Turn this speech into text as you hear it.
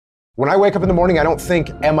When I wake up in the morning, I don't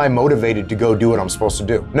think, am I motivated to go do what I'm supposed to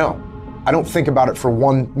do? No, I don't think about it for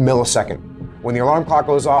 1 millisecond. When the alarm clock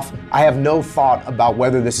goes off, I have no thought about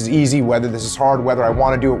whether this is easy, whether this is hard, whether I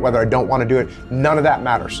want to do it, whether I don't want to do it. None of that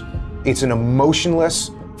matters. It's an emotionless,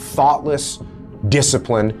 thoughtless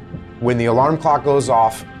discipline. When the alarm clock goes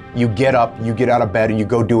off, you get up, you get out of bed, and you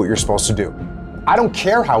go do what you're supposed to do. I don't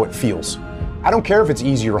care how it feels. I don't care if it's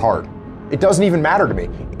easy or hard. It doesn't even matter to me.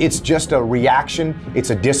 It's just a reaction,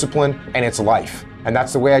 it's a discipline, and it's life. And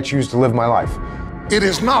that's the way I choose to live my life. It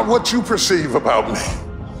is not what you perceive about me.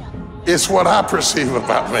 It's what I perceive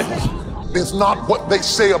about me. It's not what they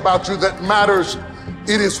say about you that matters.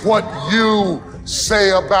 It is what you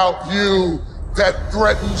say about you that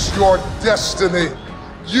threatens your destiny.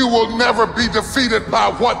 You will never be defeated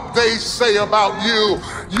by what they say about you.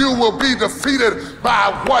 You will be defeated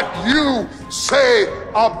by what you say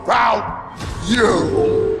about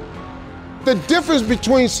you. The difference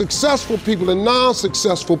between successful people and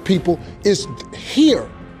non-successful people is here.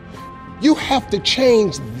 You have to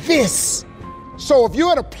change this. So if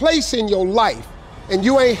you're at a place in your life and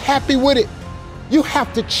you ain't happy with it, you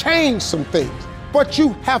have to change some things. But you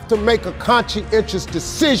have to make a conscientious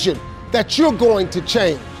decision that you're going to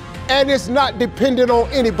change. And it's not dependent on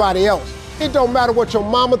anybody else. It don't matter what your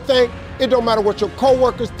mama think. It don't matter what your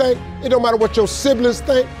coworkers think. It don't matter what your siblings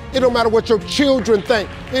think. It don't matter what your children think.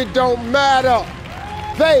 It don't matter.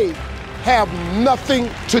 They have nothing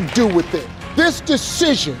to do with it. This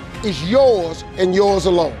decision is yours and yours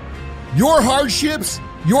alone. Your hardships,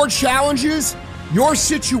 your challenges, your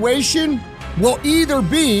situation will either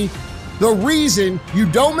be the reason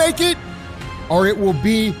you don't make it, or it will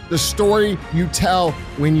be the story you tell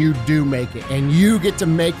when you do make it, and you get to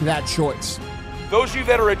make that choice. Those of you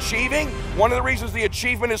that are achieving, one of the reasons the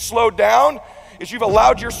achievement is slowed down is you've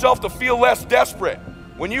allowed yourself to feel less desperate.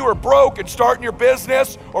 When you were broke and starting your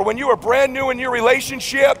business, or when you were brand new in your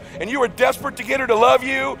relationship and you were desperate to get her to love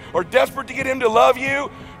you or desperate to get him to love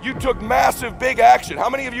you, you took massive big action. How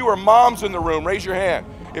many of you are moms in the room? Raise your hand.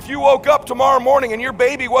 If you woke up tomorrow morning and your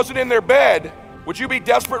baby wasn't in their bed, would you be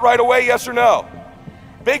desperate right away, yes or no?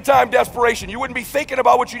 Big time desperation. You wouldn't be thinking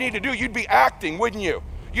about what you need to do. You'd be acting, wouldn't you?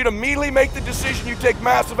 You'd immediately make the decision. You'd take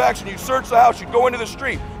massive action. You'd search the house. You'd go into the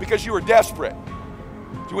street because you were desperate.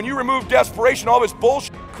 So when you remove desperation, all this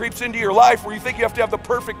bullshit creeps into your life where you think you have to have the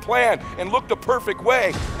perfect plan and look the perfect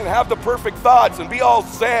way and have the perfect thoughts and be all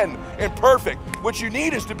zen and perfect. What you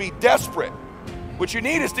need is to be desperate. What you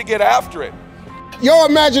need is to get after it. Your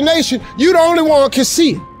imagination, you're the only one can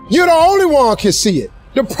see it. You're the only one can see it.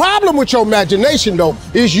 The problem with your imagination, though,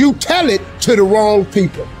 is you tell it to the wrong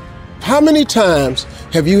people. How many times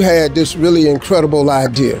have you had this really incredible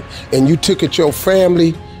idea and you took it to your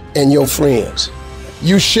family and your friends?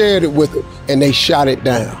 You shared it with them and they shot it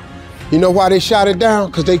down. You know why they shot it down?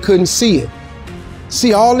 Because they couldn't see it.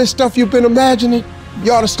 See, all this stuff you've been imagining,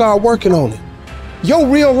 you ought to start working on it. Your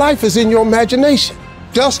real life is in your imagination.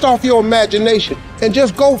 Dust off your imagination and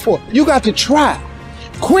just go for it. You got to try.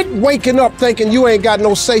 Quit waking up thinking you ain't got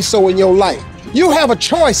no say-so in your life. You have a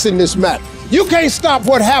choice in this matter. You can't stop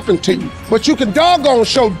what happened to you, but you can doggone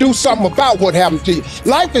sure do something about what happened to you.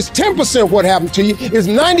 Life is 10% what happened to you, it's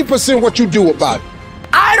 90% what you do about it.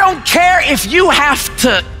 I don't care if you have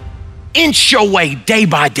to inch your way day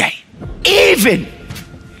by day, even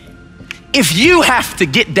if you have to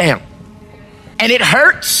get down and it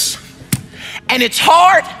hurts and it's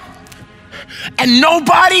hard and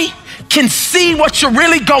nobody can see what you're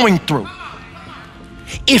really going through.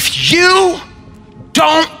 If you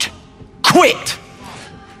don't quit.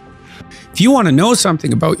 If you want to know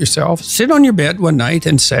something about yourself, sit on your bed one night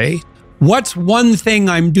and say, what's one thing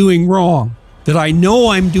I'm doing wrong, that I know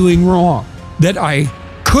I'm doing wrong, that I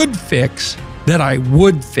could fix, that I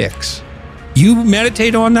would fix? You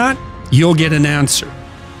meditate on that, you'll get an answer.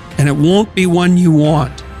 And it won't be one you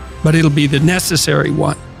want, but it'll be the necessary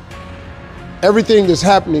one. Everything that's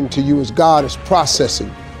happening to you is God is processing.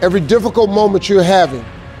 Every difficult moment you're having,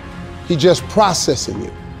 He's just processing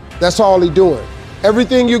you. That's all He's doing.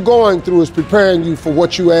 Everything you're going through is preparing you for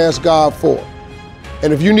what you ask God for.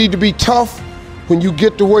 And if you need to be tough when you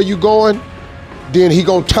get to where you're going, then He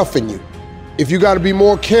gonna toughen you. If you gotta be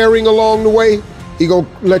more caring along the way, He gonna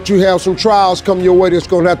let you have some trials come your way that's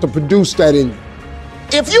gonna have to produce that in you.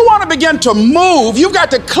 If you want to begin to move, you've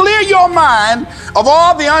got to clear your mind of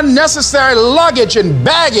all the unnecessary luggage and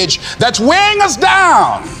baggage that's weighing us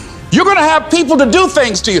down. You're going to have people to do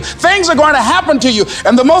things to you. Things are going to happen to you.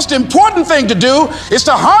 And the most important thing to do is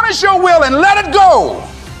to harness your will and let it go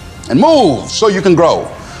and move so you can grow,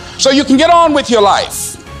 so you can get on with your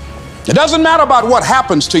life. It doesn't matter about what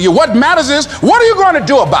happens to you. What matters is, what are you going to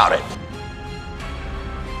do about it?